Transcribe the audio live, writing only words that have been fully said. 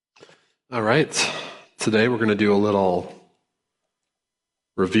All right. Today we're going to do a little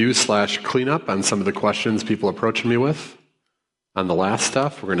review/cleanup on some of the questions people approaching me with on the last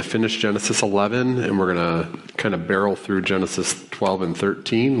stuff. We're going to finish Genesis 11, and we're going to kind of barrel through Genesis 12 and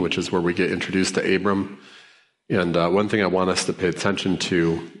 13, which is where we get introduced to Abram. And one thing I want us to pay attention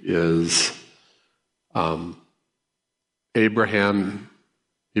to is Abraham,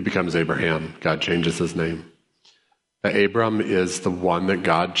 he becomes Abraham. God changes his name. Abram is the one that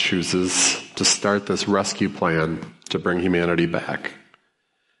God chooses to start this rescue plan to bring humanity back.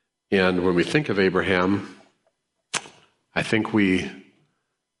 And when we think of Abraham, I think we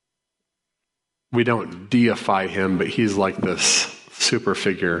don't deify him, but he's like this super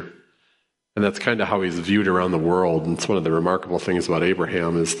figure. And that's kind of how he's viewed around the world. And it's one of the remarkable things about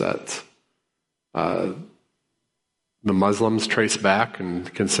Abraham is that the Muslims trace back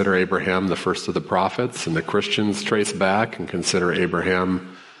and consider Abraham the first of the prophets, and the Christians trace back and consider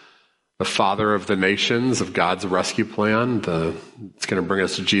Abraham the father of the nations, of God's rescue plan. It's going to bring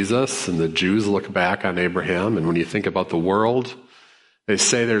us to Jesus, and the Jews look back on Abraham. And when you think about the world, they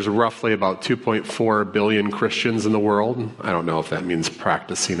say there's roughly about 2.4 billion Christians in the world. I don't know if that means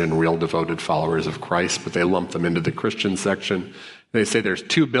practicing and real devoted followers of Christ, but they lump them into the Christian section. They say there's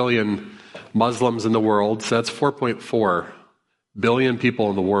 2 billion Muslims in the world, so that's 4.4 billion people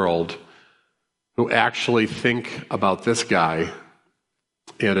in the world who actually think about this guy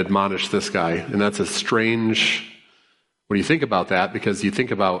and admonish this guy. And that's a strange, when you think about that, because you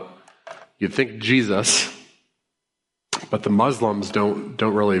think Jesus, but the Muslims don't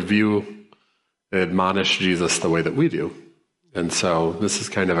really view and admonish Jesus the way that we do. And so this is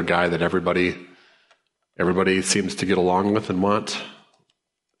kind of a guy that everybody seems to get along with and want,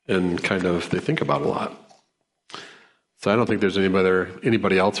 and kind of they think about a lot. So I don't think there's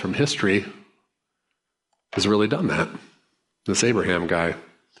anybody else from history who's really done that. This Abraham guy.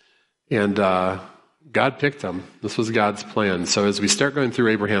 And God picked him. This was God's plan. So as we start going through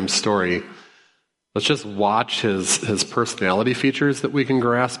Abraham's story, let's just watch his personality features that we can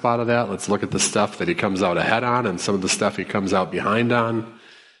grasp out of that. Let's look at the stuff that he comes out ahead on and some of the stuff he comes out behind on,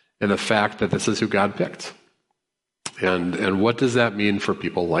 and the fact that this is who God picked. And what does that mean for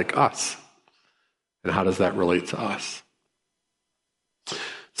people like us? And how does that relate to us?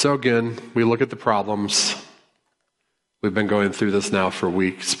 So again, we look at the problems. We've been going through this now for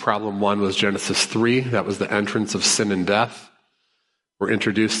weeks. Problem 1 was Genesis 3. That was the entrance of sin and death. We're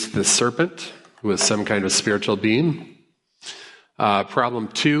introduced to the serpent, who is some kind of spiritual being. Problem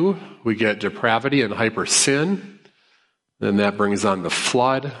 2, we get depravity and hyper sin. Then that brings on the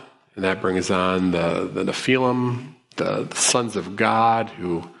flood, and that brings on the Nephilim, the sons of God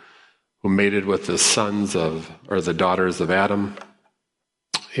who mated with the daughters of Adam.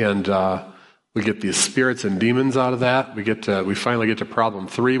 And we get these spirits and demons out of that. We finally get to problem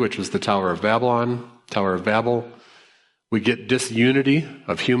 3, which was the Tower of Babel. We get disunity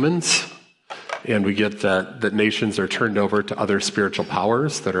of humans, and we get that nations are turned over to other spiritual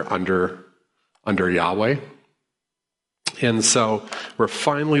powers that are under Yahweh. And so we're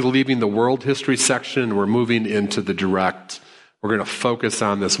finally leaving the world history section, and we're moving into the direct. We're going to focus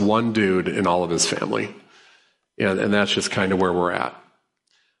on this one dude and all of his family. And that's just kind of where we're at.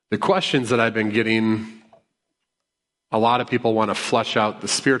 The questions that I've been getting, a lot of people want to flesh out the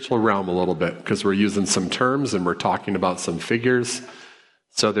spiritual realm a little bit because we're using some terms and we're talking about some figures.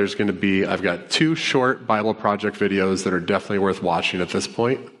 So I've got 2 short Bible Project videos that are definitely worth watching at this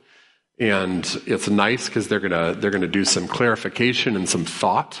point. And it's nice because they're gonna do some clarification and some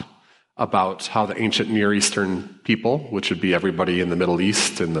thought about how the ancient Near Eastern people, which would be everybody in the Middle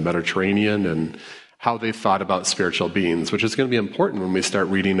East and the Mediterranean, and how they thought about spiritual beings, which is going to be important when we start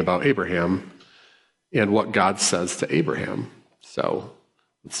reading about Abraham and what God says to Abraham. So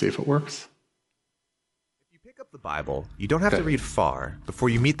let's see if it works. If you pick up the Bible, you don't have to read far before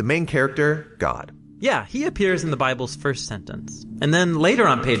you meet the main character, God. Yeah, he appears in the Bible's first sentence. And then later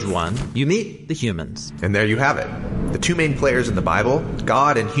on page 1, you meet the humans. And there you have it. The 2 main players in the Bible,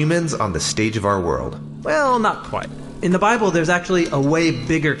 God and humans on the stage of our world. Well, not quite. In the Bible, there's actually a way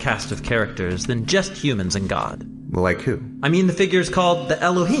bigger cast of characters than just humans and God. Like who? I mean the figures called the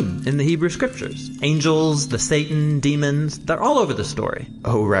Elohim in the Hebrew scriptures. Angels, the Satan, demons, they're all over the story.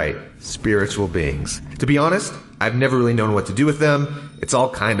 Oh, right. Spiritual beings. To be honest, I've never really known what to do with them. It's all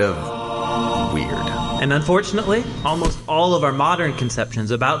kind of weird. And unfortunately, almost all of our modern conceptions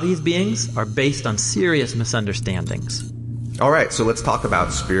about these beings are based on serious misunderstandings. All right, so let's talk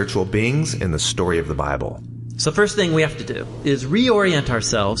about spiritual beings in the story of the Bible. So first thing we have to do is reorient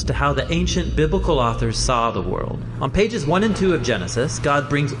ourselves to how the ancient biblical authors saw the world. On pages 1 and 2 of Genesis, God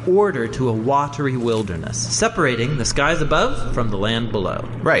brings order to a watery wilderness, separating the skies above from the land below.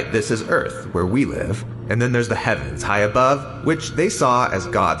 Right, this is Earth, where we live. And then there's the heavens high above, which they saw as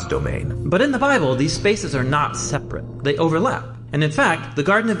God's domain. But in the Bible, these spaces are not separate. They overlap. And in fact, the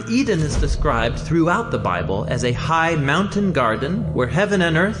Garden of Eden is described throughout the Bible as a high mountain garden where heaven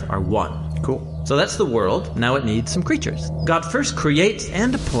and earth are one. Cool. So that's the world. Now it needs some creatures. God first creates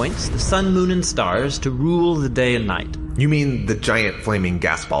and appoints the sun, moon, and stars to rule the day and night. You mean the giant flaming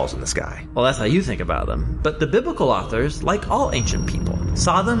gas balls in the sky? Well, that's how you think about them. But the biblical authors, like all ancient people,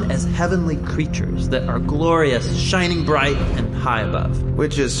 saw them as heavenly creatures that are glorious, shining bright, and high above.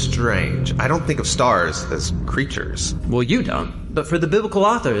 Which is strange. I don't think of stars as creatures. Well, you don't. But for the biblical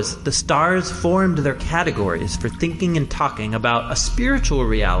authors, the stars formed their categories for thinking and talking about a spiritual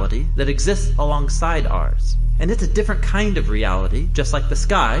reality that exists alongside ours. And it's a different kind of reality, just like the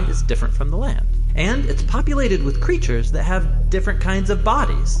sky is different from the land. And it's populated with creatures that have different kinds of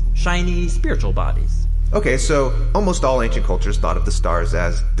bodies, shiny spiritual bodies. Okay, so almost all ancient cultures thought of the stars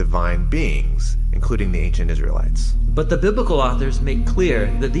as divine beings, including the ancient Israelites. But the biblical authors make clear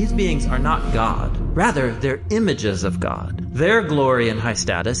that these beings are not God. Rather, they're images of God. Their glory and high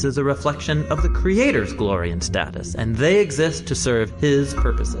status is a reflection of the Creator's glory and status, and they exist to serve His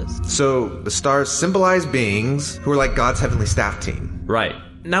purposes. So the stars symbolize beings who are like God's heavenly staff team. Right.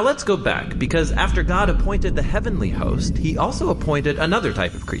 Now let's go back, because after God appointed the heavenly host, He also appointed another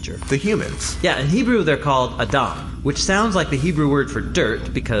type of creature. The humans. Yeah, in Hebrew they're called Adam, which sounds like the Hebrew word for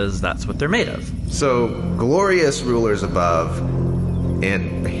dirt because that's what they're made of. So, glorious rulers above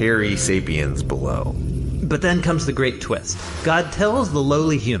and hairy sapiens below. But then comes the great twist. God tells the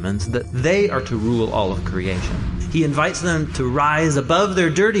lowly humans that they are to rule all of creation. He invites them to rise above their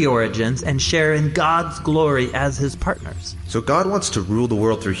dirty origins and share in God's glory as His partners. So God wants to rule the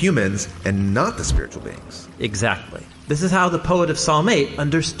world through humans and not the spiritual beings. Exactly. This is how the poet of Psalm 8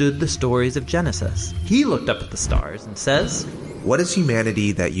 understood the stories of Genesis. He looked up at the stars and says, "What is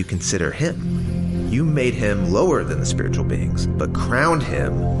humanity that you consider him? You made him lower than the spiritual beings, but crowned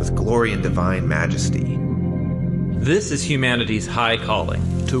him with glory and divine majesty." This is humanity's high calling,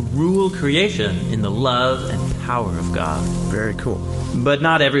 to rule creation in the love and power of God. Very cool. But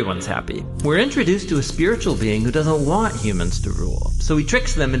not everyone's happy. We're introduced to a spiritual being who doesn't want humans to rule, so he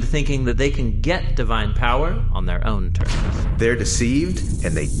tricks them into thinking that they can get divine power on their own terms. They're deceived,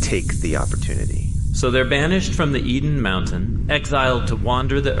 and they take the opportunity. So they're banished from the Eden mountain, exiled to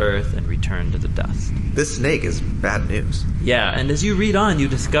wander the earth and return to the dust. This snake is bad news. Yeah, and as you read on, you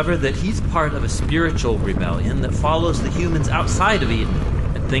discover that he's part of a spiritual rebellion that follows the humans outside of Eden,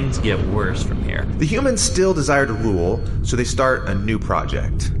 and things get worse from here. The humans still desire to rule, so they start a new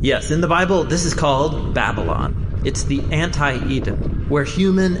project. Yes, in the Bible, this is called Babylon. It's the anti-Eden, where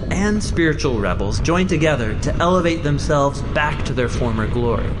human and spiritual rebels join together to elevate themselves back to their former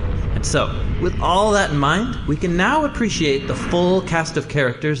glory. And so, with all that in mind, we can now appreciate the full cast of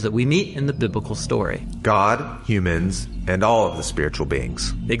characters that we meet in the biblical story. God, humans, and all of the spiritual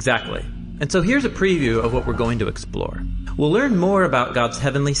beings. Exactly. And so here's a preview of what we're going to explore. We'll learn more about God's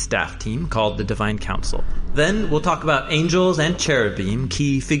heavenly staff team called the Divine Council. Then we'll talk about angels and cherubim,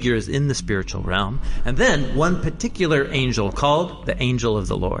 key figures in the spiritual realm. And then one particular angel called the Angel of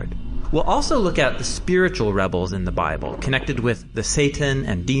the Lord. We'll also look at the spiritual rebels in the Bible, connected with the Satan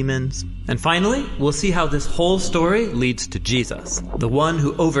and demons. And finally, we'll see how this whole story leads to Jesus, the one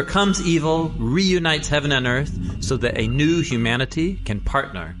who overcomes evil, reunites heaven and earth, so that a new humanity can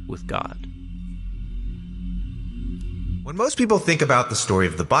partner with God. When most people think about the story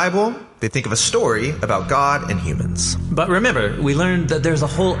of the Bible, they think of a story about God and humans. But remember, we learned that there's a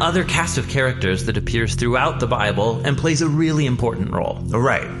whole other cast of characters that appears throughout the Bible and plays a really important role. Oh,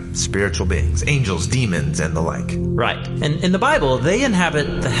 right. Spiritual beings, angels, demons, and the like. Right. And in the Bible, they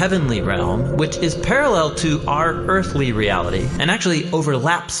inhabit the heavenly realm, which is parallel to our earthly reality and actually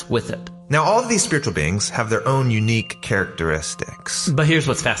overlaps with it. Now, all of these spiritual beings have their own unique characteristics. But here's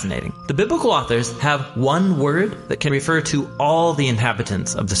what's fascinating. The biblical authors have one word that can refer to all the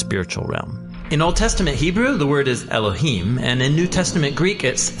inhabitants of the spiritual realm. In Old Testament Hebrew, the word is Elohim, and in New Testament Greek,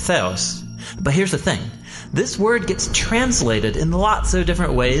 it's Theos. But here's the thing. This word gets translated in lots of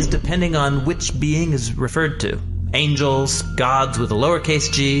different ways depending on which being is referred to. Angels, gods with a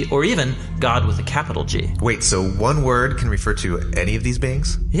lowercase g, or even God with a capital G. Wait, so one word can refer to any of these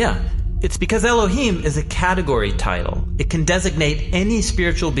beings? Yeah. It's because Elohim is a category title. It can designate any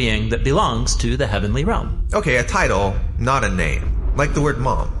spiritual being that belongs to the heavenly realm. Okay, a title, not a name. Like the word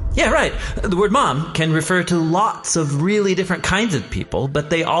mom. Yeah, right. The word mom can refer to lots of really different kinds of people, but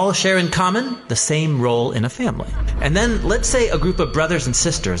they all share in common the same role in a family. And then let's say a group of brothers and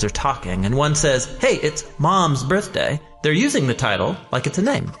sisters are talking, and one says, hey, it's Mom's birthday. They're using the title like it's a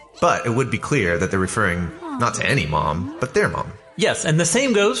name. But it would be clear that they're referring not to any mom, but their mom. Yes, and the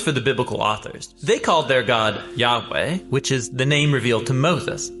same goes for the biblical authors. They called their God Yahweh, which is the name revealed to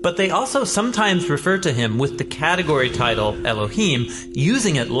Moses, but they also sometimes refer to him with the category title Elohim,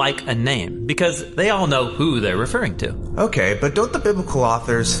 using it like a name, because they all know who they're referring to. Okay, but don't the biblical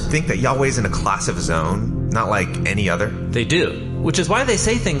authors think that Yahweh's in a class of his own, not like any other? They do, which is why they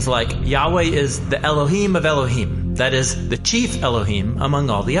say things like Yahweh is the Elohim of Elohim, that is, the chief Elohim among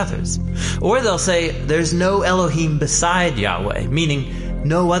all the others. Or they'll say there's no Elohim beside Yahweh, meaning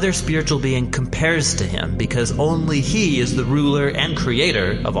no other spiritual being compares to him, because only he is the ruler and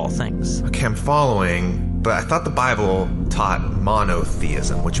creator of all things. Okay, I'm following, but I thought the Bible taught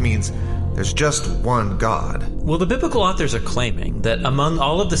monotheism, which means there's just one God. Well, the biblical authors are claiming that among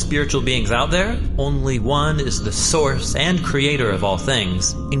all of the spiritual beings out there, only one is the source and creator of all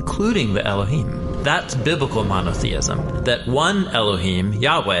things, including the Elohim. That's biblical monotheism, that one Elohim,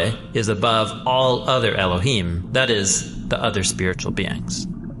 Yahweh, is above all other Elohim, that is, the other spiritual beings.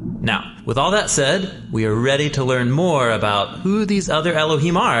 Now, with all that said, we are ready to learn more about who these other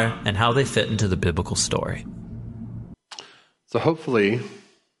Elohim are and how they fit into the biblical story. So hopefully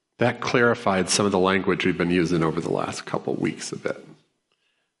that clarified some of the language we've been using over the last couple weeks a bit.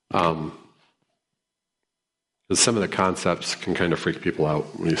 Because some of the concepts can kind of freak people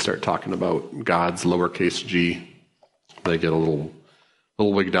out when you start talking about God's lowercase g. They get a little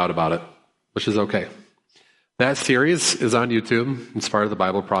wigged out about it, which is okay. That series is on YouTube. It's part of the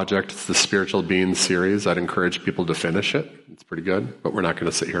Bible Project. It's the Spiritual Beings series. I'd encourage people to finish it. It's pretty good, but we're not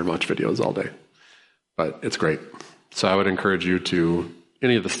going to sit here and watch videos all day. But it's great. So I would encourage you to,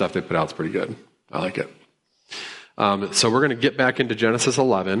 any of the stuff they put out is pretty good. I like it. So we're going to get back into Genesis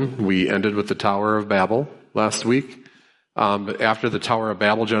 11. We ended with the Tower of Babel last week. But after the Tower of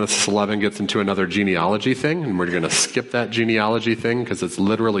Babel, Genesis 11 gets into another genealogy thing, and we're going to skip that genealogy thing because it's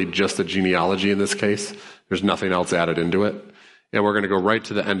literally just a genealogy in this case. There's nothing else added into it. And we're going to go right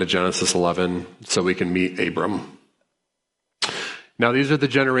to the end of Genesis 11 so we can meet Abram. Now, these are the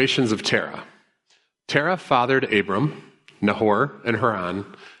generations of Terah. Terah fathered Abram, Nahor, and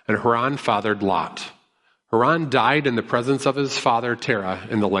Haran fathered Lot. Haran died in the presence of his father Terah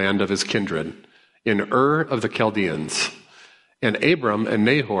in the land of his kindred, in Ur of the Chaldeans. And Abram and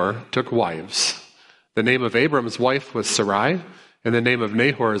Nahor took wives. The name of Abram's wife was Sarai, and the name of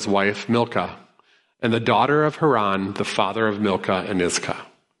Nahor's wife Milcah, and the daughter of Haran, the father of Milcah and Iscah.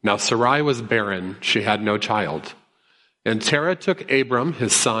 Now Sarai was barren, she had no child. And Terah took Abram,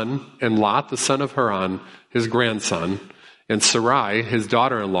 his son, and Lot, the son of Haran, his grandson, and Sarai, his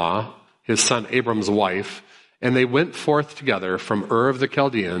daughter-in-law, his son Abram's wife, and they went forth together from Ur of the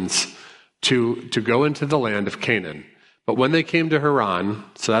Chaldeans to go into the land of Canaan. But when they came to Haran,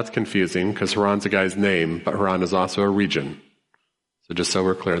 so that's confusing because Haran's a guy's name, but Haran is also a region. So just so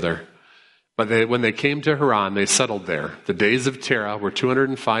we're clear there. But when they came to Haran, they settled there. The days of Terah were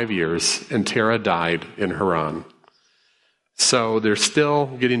 205 years, and Terah died in Haran. So they're still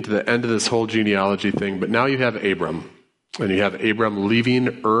getting to the end of this whole genealogy thing, but now you have Abram. And you have Abram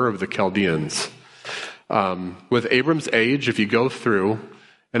leaving Ur of the Chaldeans. With Abram's age, if you go through,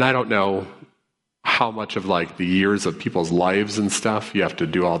 and I don't know how much of like the years of people's lives and stuff, you have to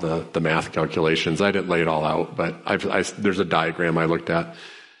do all the math calculations. I didn't lay it all out, but there's a diagram I looked at.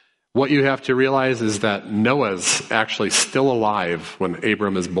 What you have to realize is that Noah's actually still alive when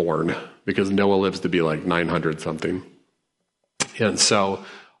Abram is born, because Noah lives to be like 900 something. And so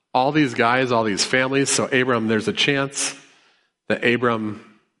all these guys, all these families, so Abram, there's a chance that Abram,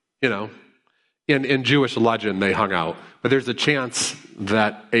 in Jewish legend, they hung out. But there's a chance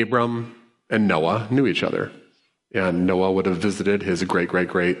that Abram and Noah knew each other. And Noah would have visited his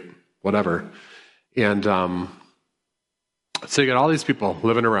great, whatever. And so you got all these people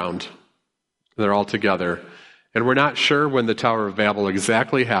living around. They're all together. And we're not sure when the Tower of Babel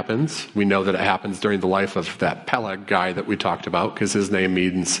exactly happens. We know that it happens during the life of that Peleg guy that we talked about, because his name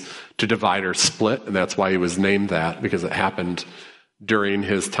means to divide or split, and that's why he was named that, because it happened during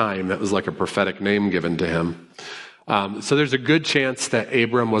his time. That was like a prophetic name given to him. So there's a good chance that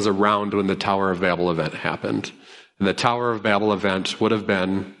Abram was around when the Tower of Babel event happened. And the Tower of Babel event would have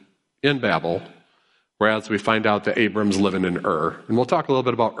been in Babel, whereas we find out that Abram's living in Ur. And we'll talk a little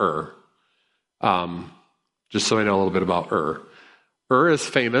bit about Ur. Just so I know a little bit about Ur. Ur is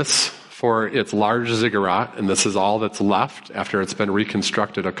famous for its large ziggurat, and this is all that's left after it's been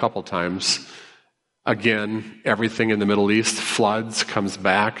reconstructed a couple times Again, everything in the Middle East floods, comes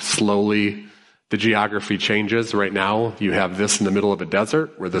back slowly. The geography changes. Right now, you have this in the middle of a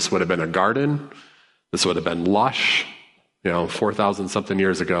desert where this would have been a garden. This would have been lush, 4,000 something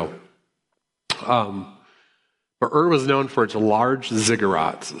years ago. But Ur was known for its large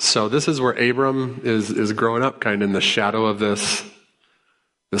ziggurats. So this is where Abram is growing up, kind of in the shadow of this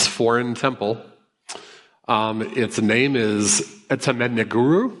foreign temple. Its name is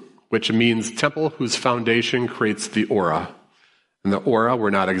Etamenneguru, which means temple whose foundation creates the aura. And the aura, we're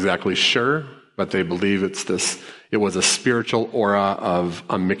not exactly sure, but they believe it was a spiritual aura of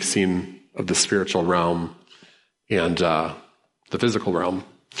a mixing of the spiritual realm and the physical realm.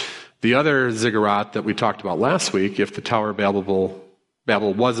 The other ziggurat that we talked about last week, if the Tower of Babel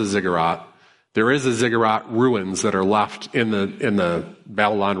was a ziggurat, there is a ziggurat ruins that are left in the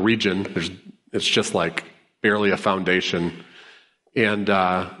Babylon region. It's just like barely a foundation. And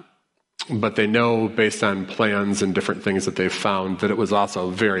but they know based on plans and different things that they've found that it was also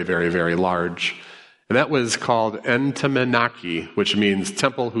very, very, very large. And that was called Entemenaki, which means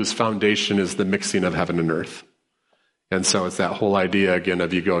temple whose foundation is the mixing of heaven and earth. And so it's that whole idea, again,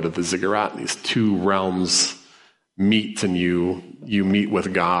 of you go to the ziggurat, and these two realms meet, and you meet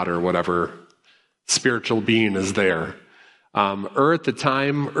with God or whatever spiritual being is there. Ur at the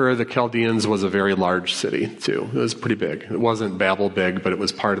time, Ur of the Chaldeans was a very large city, too. It was pretty big. It wasn't Babel big, but it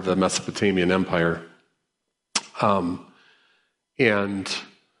was part of the Mesopotamian Empire. The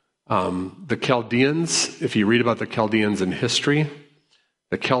Chaldeans, if you read about the Chaldeans in history,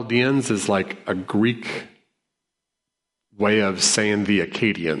 the Chaldeans is like a Greek way of saying the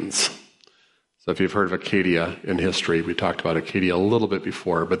Akkadians. So if you've heard of Acadia in history, we talked about Acadia a little bit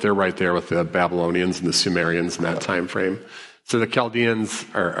before, but they're right there with the Babylonians and the Sumerians in that time frame. So the Chaldeans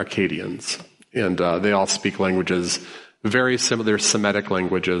are Akkadians, and they all speak languages very similar, Semitic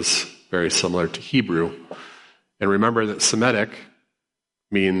languages, very similar to Hebrew. And remember that Semitic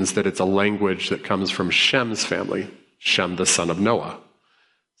means that it's a language that comes from Shem's family, Shem, the son of Noah.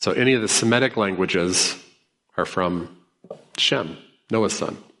 So any of the Semitic languages are from Shem, Noah's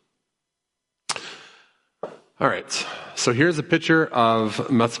son. All right, so here's a picture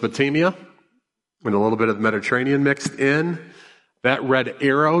of Mesopotamia with a little bit of the Mediterranean mixed in. That red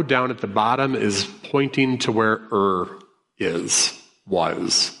arrow down at the bottom is pointing to where Ur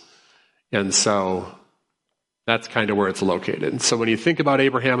was. And so that's kind of where it's located. So when you think about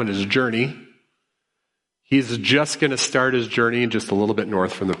Abraham and his journey, he's just going to start his journey just a little bit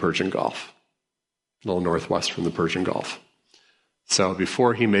north from the Persian Gulf, a little northwest from the Persian Gulf. So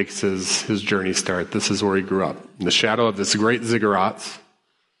before he makes his journey start, this is where he grew up, in the shadow of this great ziggurat,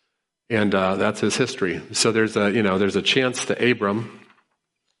 and that's his history. So there's a chance that Abram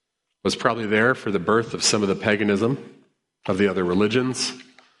was probably there for the birth of some of the paganism of the other religions.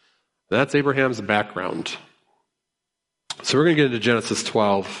 That's Abraham's background. So we're going to get into Genesis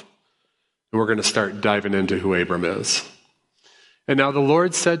 12, and we're going to start diving into who Abram is. And now the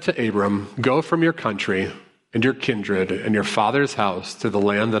Lord said to Abram, "Go from your country and your kindred and your father's house to the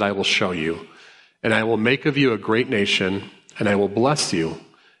land that I will show you. And I will make of you a great nation, and I will bless you,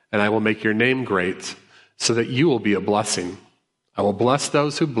 and I will make your name great, so that you will be a blessing. I will bless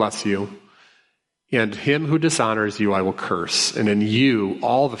those who bless you, and him who dishonors you I will curse. And in you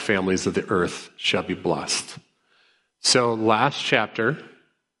all the families of the earth shall be blessed." So last chapter,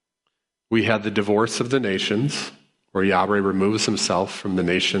 we had the divorce of the nations, where Yahweh removes himself from the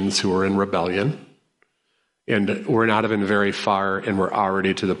nations who are in rebellion. And we're not even very far, and we're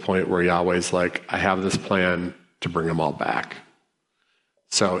already to the point where Yahweh's like, I have this plan to bring them all back.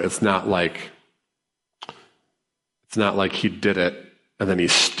 So it's not like he did it and then he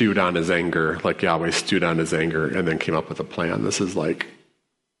stewed on his anger, like Yahweh stewed on his anger and then came up with a plan. This is like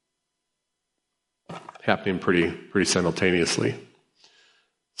happening pretty simultaneously.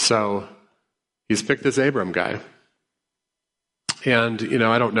 So he's picked this Abram guy. And,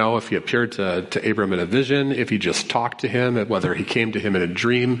 I don't know if he appeared to Abram in a vision, if he just talked to him, whether he came to him in a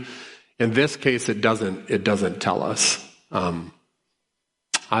dream. In this case, it doesn't tell us. I'm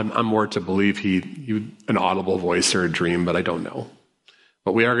more to believe he an audible voice or a dream, but I don't know.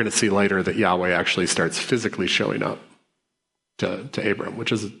 But we are going to see later that Yahweh actually starts physically showing up to Abram,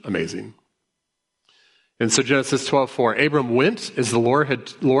 which is amazing. And so Genesis 12:4, Abram went as the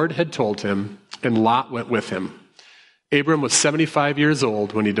Lord had told him, and Lot went with him. Abram was 75 years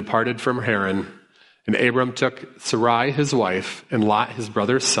old when he departed from Haran, and Abram took Sarai his wife, and Lot his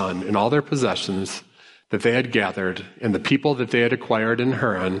brother's son, and all their possessions that they had gathered, and the people that they had acquired in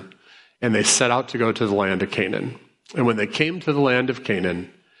Haran, and they set out to go to the land of Canaan. And when they came to the land of Canaan,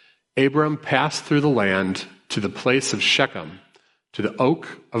 Abram passed through the land to the place of Shechem, to the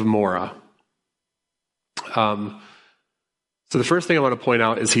oak of Moreh. So the first thing I want to point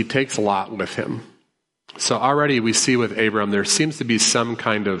out is he takes Lot with him. So already we see with Abram, there seems to be some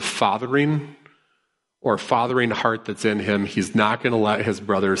kind of fathering heart that's in him. He's not going to let his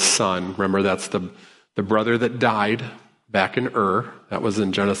brother's son, remember that's the brother that died back in Ur, that was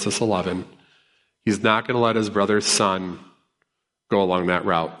in Genesis 11. He's not going to let his brother's son go along that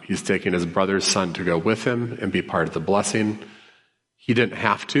route. He's taking his brother's son to go with him and be part of the blessing. He didn't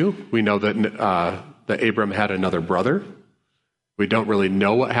have to. We know that Abram had another brother. We don't really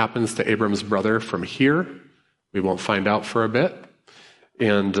know what happens to Abram's brother from here. We won't find out for a bit.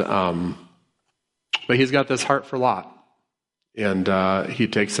 And but he's got this heart for Lot. And he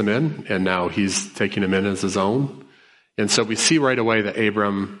takes him in, and now he's taking him in as his own. And so we see right away that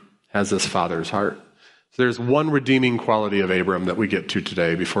Abram has his father's heart. So there's one redeeming quality of Abram that we get to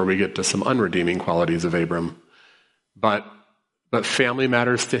today before we get to some unredeeming qualities of Abram. But family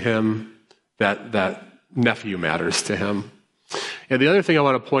matters to him. That nephew matters to him. And the other thing I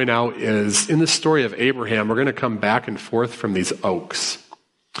want to point out is in the story of Abraham, we're going to come back and forth from these oaks.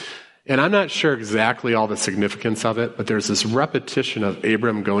 And I'm not sure exactly all the significance of it, but there's this repetition of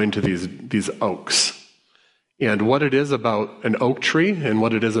Abram going to these oaks. And what it is about an oak tree and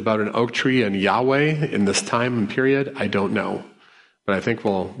what it is about an oak tree and Yahweh in this time and period, I don't know. But I think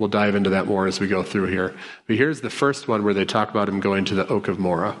we'll dive into that more as we go through here. But here's the first one where they talk about him going to the oak of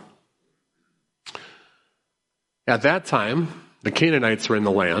Moreh. At that time, the Canaanites were in the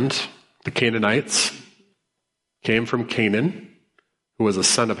land. The Canaanites came from Canaan, who was a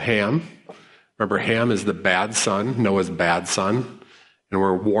son of Ham. Remember, Ham is the bad son, Noah's bad son. And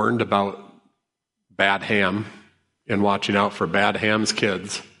we're warned about bad Ham and watching out for bad Ham's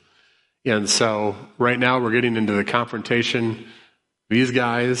kids. And so right now we're getting into the confrontation. These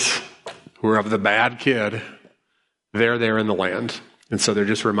guys who are of the bad kid, they're there in the land. And so they're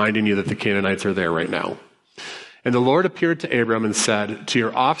just reminding you that the Canaanites are there right now. And the Lord appeared to Abram and said, to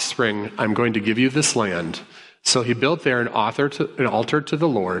your offspring, I'm going to give you this land. So he built there an altar to the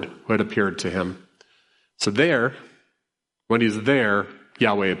Lord who had appeared to him. So there, when he's there,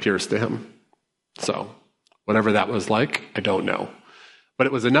 Yahweh appears to him. So whatever that was like, I don't know. But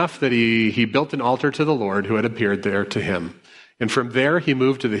it was enough that he built an altar to the Lord who had appeared there to him. And from there he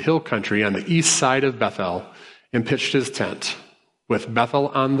moved to the hill country on the east side of Bethel and pitched his tent, with Bethel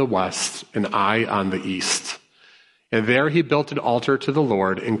on the west and Ai on the east. And there he built an altar to the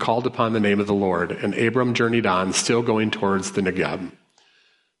Lord and called upon the name of the Lord. And Abram journeyed on, still going towards the Negeb.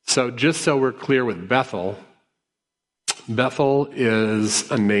 So just so we're clear with Bethel, Bethel is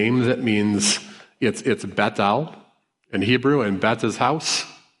a name that means it's Bet-El in Hebrew, and Bet is house,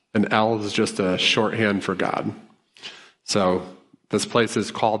 and El is just a shorthand for God. So this place is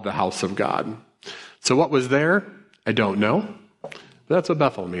called the house of God. So what was there? I don't know. But that's what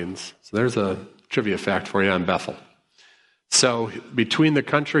Bethel means. So there's a trivia fact for you on Bethel. So between the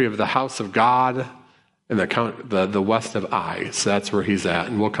country of the house of God and the west of Ai, so that's where he's at.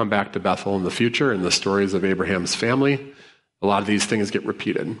 And we'll come back to Bethel in the future and the stories of Abraham's family. A lot of these things get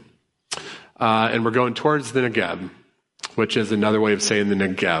repeated. And we're going towards the Negeb, which is another way of saying the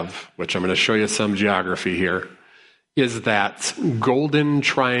Negev, which I'm going to show you some geography here, is that golden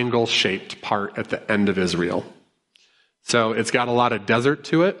triangle-shaped part at the end of Israel. So it's got a lot of desert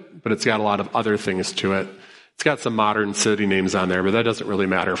to it, but it's got a lot of other things to it. It's got some modern city names on there, but that doesn't really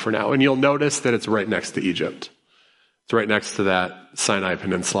matter for now. And you'll notice that it's right next to Egypt. It's right next to that Sinai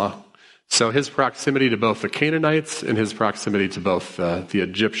Peninsula. So his proximity to both the Canaanites and his proximity to both the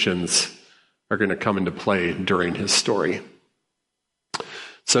Egyptians are going to come into play during his story.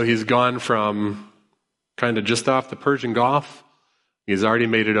 So he's gone from kind of just off the Persian Gulf. He's already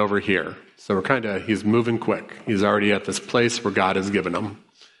made it over here. So he's moving quick. He's already at this place where God has given him.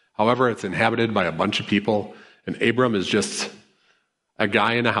 However, it's inhabited by a bunch of people, and Abram is just a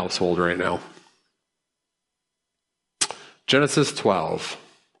guy in a household right now. Genesis 12.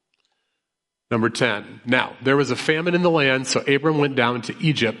 Number 10. Now, there was a famine in the land, so Abram went down to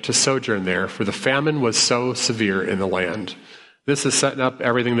Egypt to sojourn there, for the famine was so severe in the land. This is setting up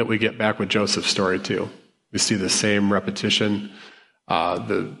everything that we get back with Joseph's story, too. We see the same repetition. Where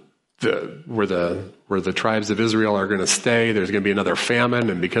the tribes of Israel are going to stay, there's going to be another famine,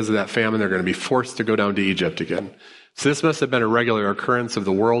 and because of that famine, they're going to be forced to go down to Egypt again. So this must have been a regular occurrence of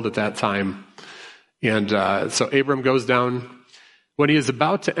the world at that time. And so Abram goes down. When he is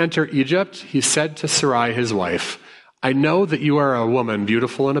about to enter Egypt, he said to Sarai, his wife, I know that you are a woman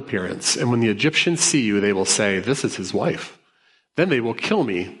beautiful in appearance, and when the Egyptians see you, they will say, this is his wife. Then they will kill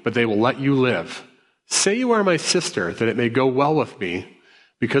me, but they will let you live. Say you are my sister, that it may go well with me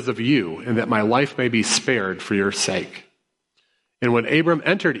because of you, and that my life may be spared for your sake. And when Abram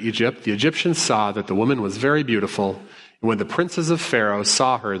entered Egypt, the Egyptians saw that the woman was very beautiful. And when the princes of Pharaoh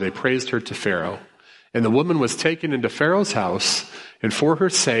saw her, they praised her to Pharaoh. And the woman was taken into Pharaoh's house, and for her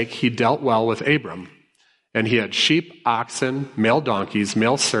sake he dealt well with Abram. And he had sheep, oxen, male donkeys,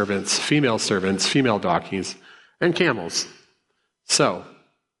 male servants, female donkeys, and camels. So,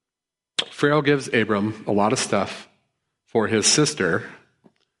 Pharaoh gives Abram a lot of stuff for his sister,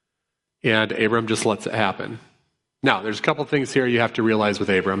 and Abram just lets it happen. Now, there's a couple things here you have to realize with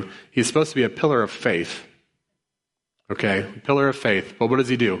Abram. He's supposed to be a pillar of faith. Okay, pillar of faith. But what does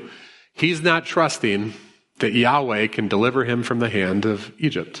he do? He's not trusting that Yahweh can deliver him from the hand of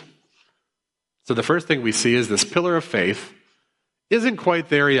Egypt. So the first thing we see is this pillar of faith isn't quite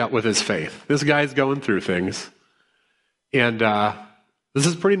there yet with his faith. This guy's going through things. And this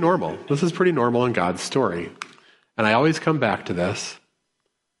is pretty normal. This is pretty normal in God's story. And I always come back to this.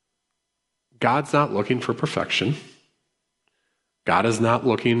 God's not looking for perfection. God is not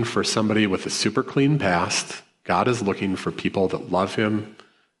looking for somebody with a super clean past. God is looking for people that love him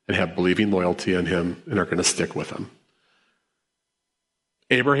and have believing loyalty in him and are going to stick with him.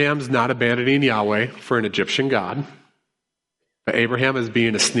 Abraham's not abandoning Yahweh for an Egyptian god, but Abraham is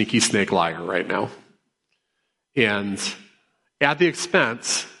being a sneaky snake liar right now. And at the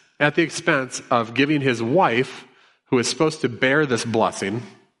expense of giving his wife, who is supposed to bear this blessing,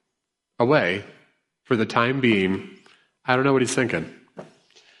 away for the time being, I don't know what he's thinking.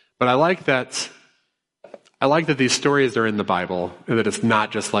 But I like that these stories are in the Bible and that it's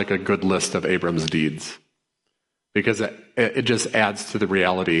not just like a good list of Abram's deeds. Because it just adds to the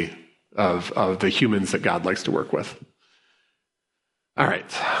reality of the humans that God likes to work with. All right,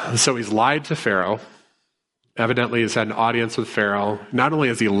 so he's lied to Pharaoh. Evidently, he's had an audience with Pharaoh. Not only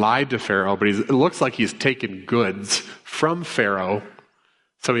has he lied to Pharaoh, but it looks like he's taken goods from Pharaoh.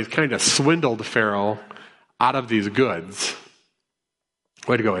 So he's kind of swindled Pharaoh out of these goods.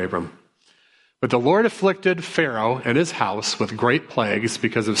 Way to go, Abram. But the Lord afflicted Pharaoh and his house with great plagues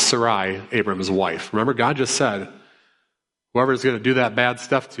because of Sarai, Abram's wife. Remember, God just said, whoever's going to do that bad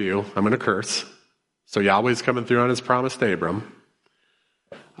stuff to you, I'm going to curse. So Yahweh's coming through on his promise to Abram.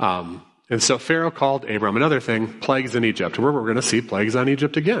 And so Pharaoh called Abram. Another thing, plagues in Egypt. We're going to see plagues on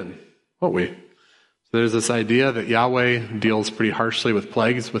Egypt again, won't we? So there's this idea that Yahweh deals pretty harshly with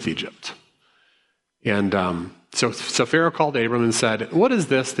plagues with Egypt. And so Pharaoh called Abram and said, "What is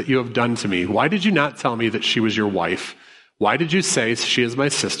this that you have done to me? Why did you not tell me that she was your wife? Why did you say she is my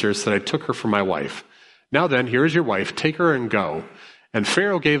sister, so that I took her for my wife? Now then, here is your wife. Take her and go." And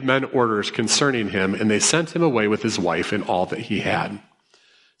Pharaoh gave men orders concerning him, and they sent him away with his wife and all that he had.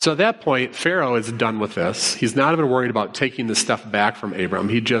 So at that point, Pharaoh is done with this. He's not even worried about taking the stuff back from Abram.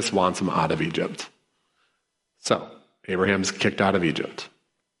 He just wants him out of Egypt. So Abraham's kicked out of Egypt.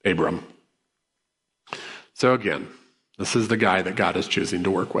 Abram. So again, this is the guy that God is choosing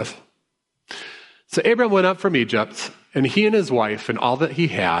to work with. So Abram went up from Egypt, and he and his wife and all that he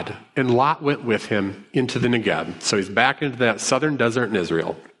had, and Lot went with him into the Negeb. So he's back into that southern desert in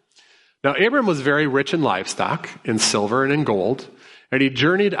Israel. Now Abram was very rich in livestock, in silver and in gold, and he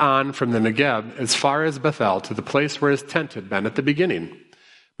journeyed on from the Negeb as far as Bethel to the place where his tent had been at the beginning,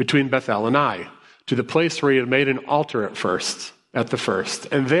 between Bethel and Ai, to the place where he had made an altar at the first.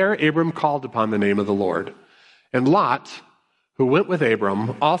 And there Abram called upon the name of the Lord. And Lot, who went with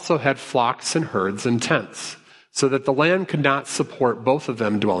Abram, also had flocks and herds and tents, so that the land could not support both of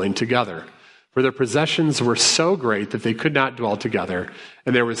them dwelling together. For their possessions were so great that they could not dwell together,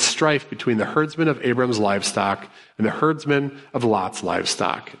 and there was strife between the herdsmen of Abram's livestock and the herdsmen of Lot's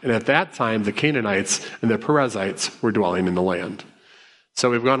livestock. And at that time, the Canaanites and the Perizzites were dwelling in the land. So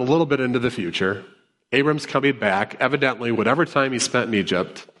we've gone a little bit into the future. Abram's coming back. Evidently, whatever time he spent in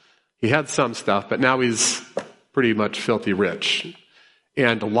Egypt, he had some stuff, but now he's pretty much filthy rich.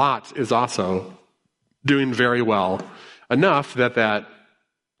 And Lot is also doing very well, enough that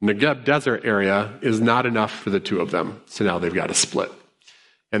Negeb desert area is not enough for the two of them. So now they've got to split.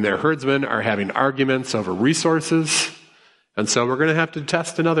 And their herdsmen are having arguments over resources. And so we're going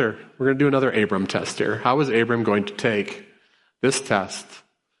to do another Abram test here. How is Abram going to take this test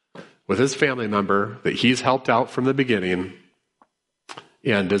with his family member that he's helped out from the beginning?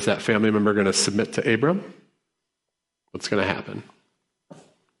 And is that family member going to submit to Abram? What's going to happen?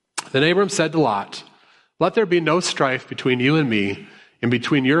 Then Abram said to Lot, "Let there be no strife between you and me, and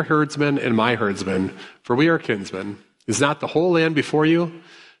between your herdsmen and my herdsmen, for we are kinsmen. Is not the whole land before you?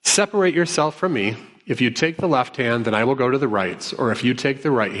 Separate yourself from me. If you take the left hand, then I will go to the right, or if you take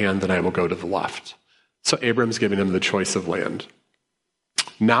the right hand, then I will go to the left." So Abram's giving him the choice of land.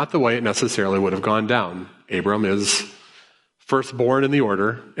 Not the way it necessarily would have gone down. Abram is firstborn in the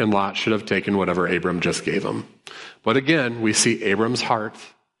order, and Lot should have taken whatever Abram just gave him. But again, we see Abram's heart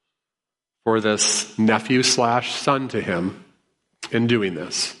for this nephew/son to him in doing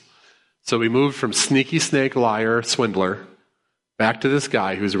this. So we moved from sneaky snake, liar, swindler, back to this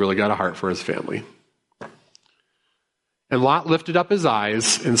guy who's really got a heart for his family. And Lot lifted up his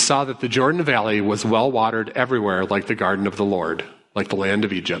eyes and saw that the Jordan Valley was well watered everywhere, like the garden of the Lord, like the land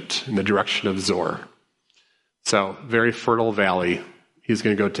of Egypt, in the direction of Zoar. So, very fertile valley. He's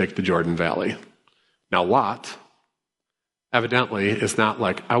going to go take the Jordan Valley. Now, Lot, evidently, is not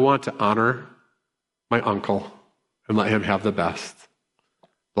like, I want to honor my uncle and let him have the best.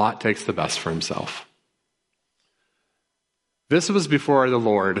 Lot takes the best for himself. This was before the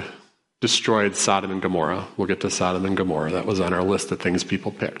Lord destroyed Sodom and Gomorrah. We'll get to Sodom and Gomorrah. That was on our list of things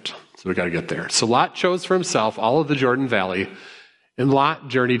people picked. So we got to get there. So Lot chose for himself all of the Jordan Valley, and Lot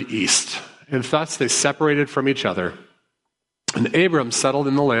journeyed east. And thus they separated from each other. And Abram settled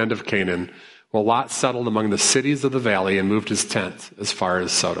in the land of Canaan, while Lot settled among the cities of the valley and moved his tent as far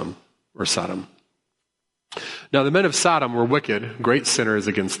as Sodom. Now the men of Sodom were wicked, great sinners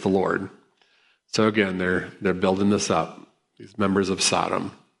against the Lord. So again, they're building this up, these members of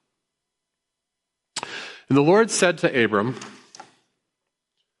Sodom. And the Lord said to Abram,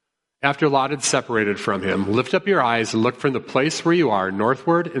 after Lot had separated from him, lift up your eyes and look from the place where you are,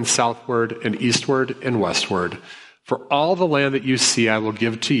 northward and southward and eastward and westward. For all the land that you see I will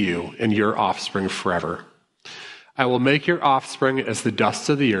give to you and your offspring forever. I will make your offspring as the dust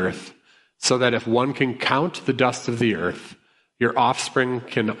of the earth, so that if one can count the dust of the earth, your offspring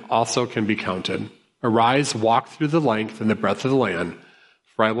can be counted. Arise, walk through the length and the breadth of the land,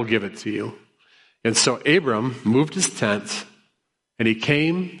 for I will give it to you. And so Abram moved his tent, and he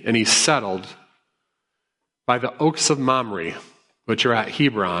came and he settled by the oaks of Mamre, which are at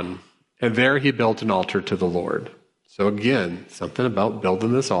Hebron, and there he built an altar to the Lord. So again, something about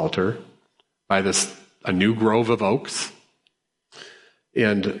building this altar by a new grove of oaks.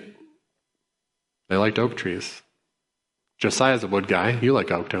 And they liked oak trees. Josiah's a wood guy. You like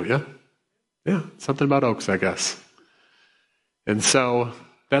oak, don't you? Yeah, something about oaks, I guess. And so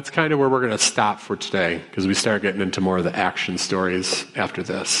that's kind of where we're going to stop for today, because we start getting into more of the action stories after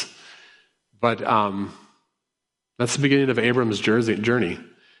this. But that's the beginning of Abram's journey.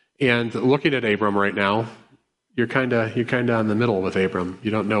 And looking at Abram right now, you're kind of in the middle with Abram.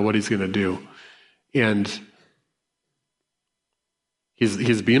 You don't know what he's going to do. And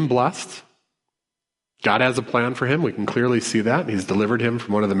he's being blessed. God has a plan for him. We can clearly see that. He's delivered him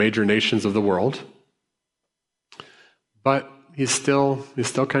from one of the major nations of the world. But he's still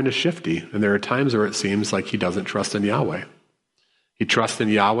kind of shifty. And there are times where it seems like he doesn't trust in Yahweh. He trusts in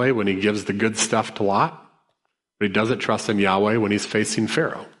Yahweh when he gives the good stuff to Lot, but he doesn't trust in Yahweh when he's facing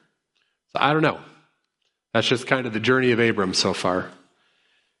Pharaoh. So I don't know. That's just kind of the journey of Abram so far.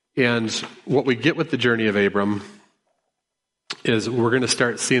 And what we get with the journey of Abram is we're going to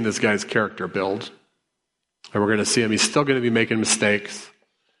start seeing this guy's character build. And we're going to see him. He's still going to be making mistakes.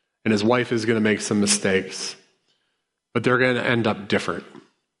 And his wife is going to make some mistakes. But they're going to end up different.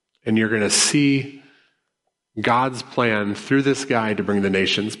 And you're going to see God's plan through this guy to bring the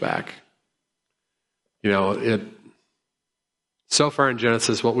nations back. You know, so far in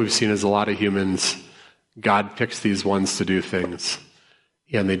Genesis, what we've seen is a lot of humans, God picks these ones to do things.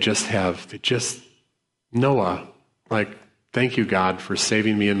 And Noah, like, thank you, God, for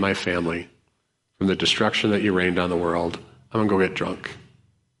saving me and my family from the destruction that you rained on the world. I'm going to go get drunk.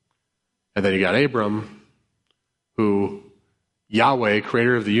 And then you got Abram, who Yahweh,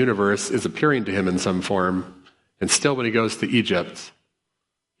 creator of the universe, is appearing to him in some form. And still when he goes to Egypt,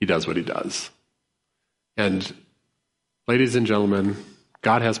 he does what he does. And ladies and gentlemen,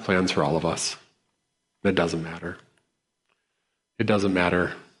 God has plans for all of us. It doesn't matter. It doesn't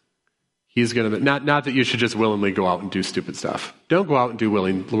matter. He's going to, not that you should just willingly go out and do stupid stuff. Don't go out and do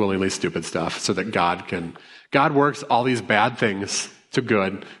willingly stupid stuff so that God works all these bad things to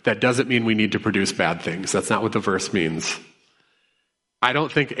good. That doesn't mean we need to produce bad things. That's not what the verse means. I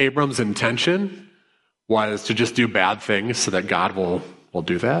don't think Abram's intention was to just do bad things so that God will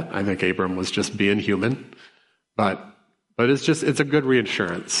do that. I think Abram was just being human. But it's a good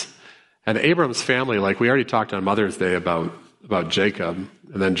reassurance. And Abram's family, like we already talked on Mother's Day about Jacob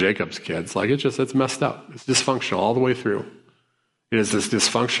and then Jacob's kids, like it's messed up. It's dysfunctional all the way through. It is this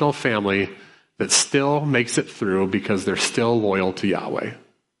dysfunctional family that still makes it through because they're still loyal to Yahweh.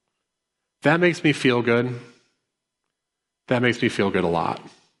 That makes me feel good. That makes me feel good a lot.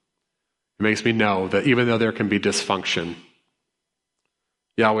 It makes me know that even though there can be dysfunction,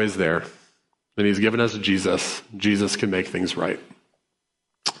 Yahweh's there. And he's given us Jesus. Jesus can make things right.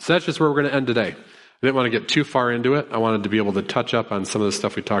 So that's just where we're going to end today. I didn't want to get too far into it. I wanted to be able to touch up on some of the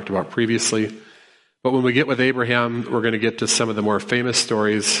stuff we talked about previously. But when we get with Abraham, we're going to get to some of the more famous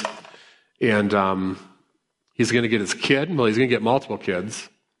stories. And he's going to get his kid. Well, he's going to get multiple kids.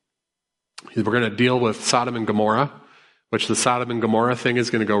 We're going to deal with Sodom and Gomorrah, which the Sodom and Gomorrah thing is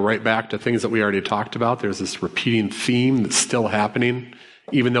going to go right back to things that we already talked about. There's this repeating theme that's still happening,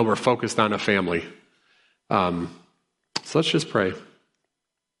 even though we're focused on a family. So let's just pray.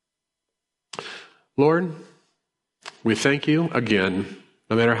 Lord, we thank you again,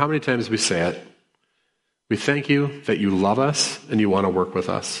 no matter how many times we say it. We thank you that you love us and you want to work with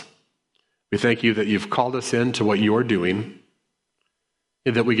us. We thank you that you've called us into what you're doing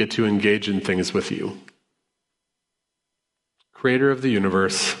and that we get to engage in things with you. Creator of the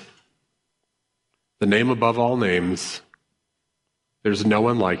universe, the name above all names, there's no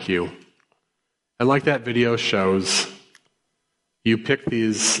one like you. And like that video shows, you pick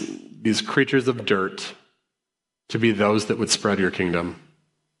these creatures of dirt to be those that would spread your kingdom.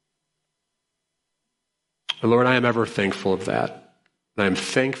 And Lord, I am ever thankful of that. And I am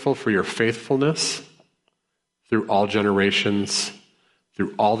thankful for your faithfulness through all generations,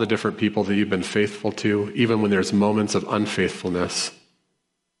 through all the different people that you've been faithful to, even when there's moments of unfaithfulness.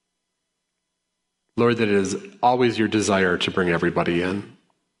 Lord, that it is always your desire to bring everybody in.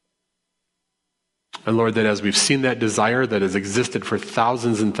 And Lord, that as we've seen that desire that has existed for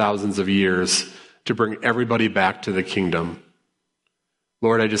thousands and thousands of years to bring everybody back to the kingdom,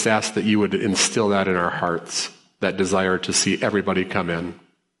 Lord, I just ask that you would instill that in our hearts, that desire to see everybody come in,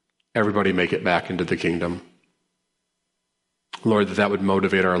 everybody make it back into the kingdom. Lord, that would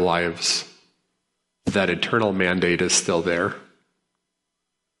motivate our lives. That eternal mandate is still there.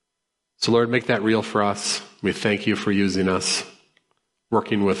 So Lord, make that real for us. We thank you for using us,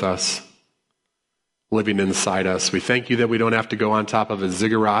 working with us, living inside us. We thank you that we don't have to go on top of a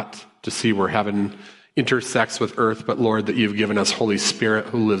ziggurat to see where heaven intersects with earth, but Lord, that you've given us Holy Spirit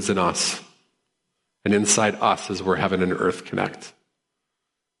who lives in us. And inside us is where heaven and earth connect.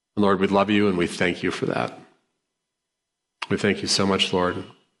 And Lord, we love you and we thank you for that. We thank you so much, Lord.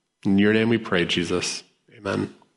 In your name we pray, Jesus. Amen.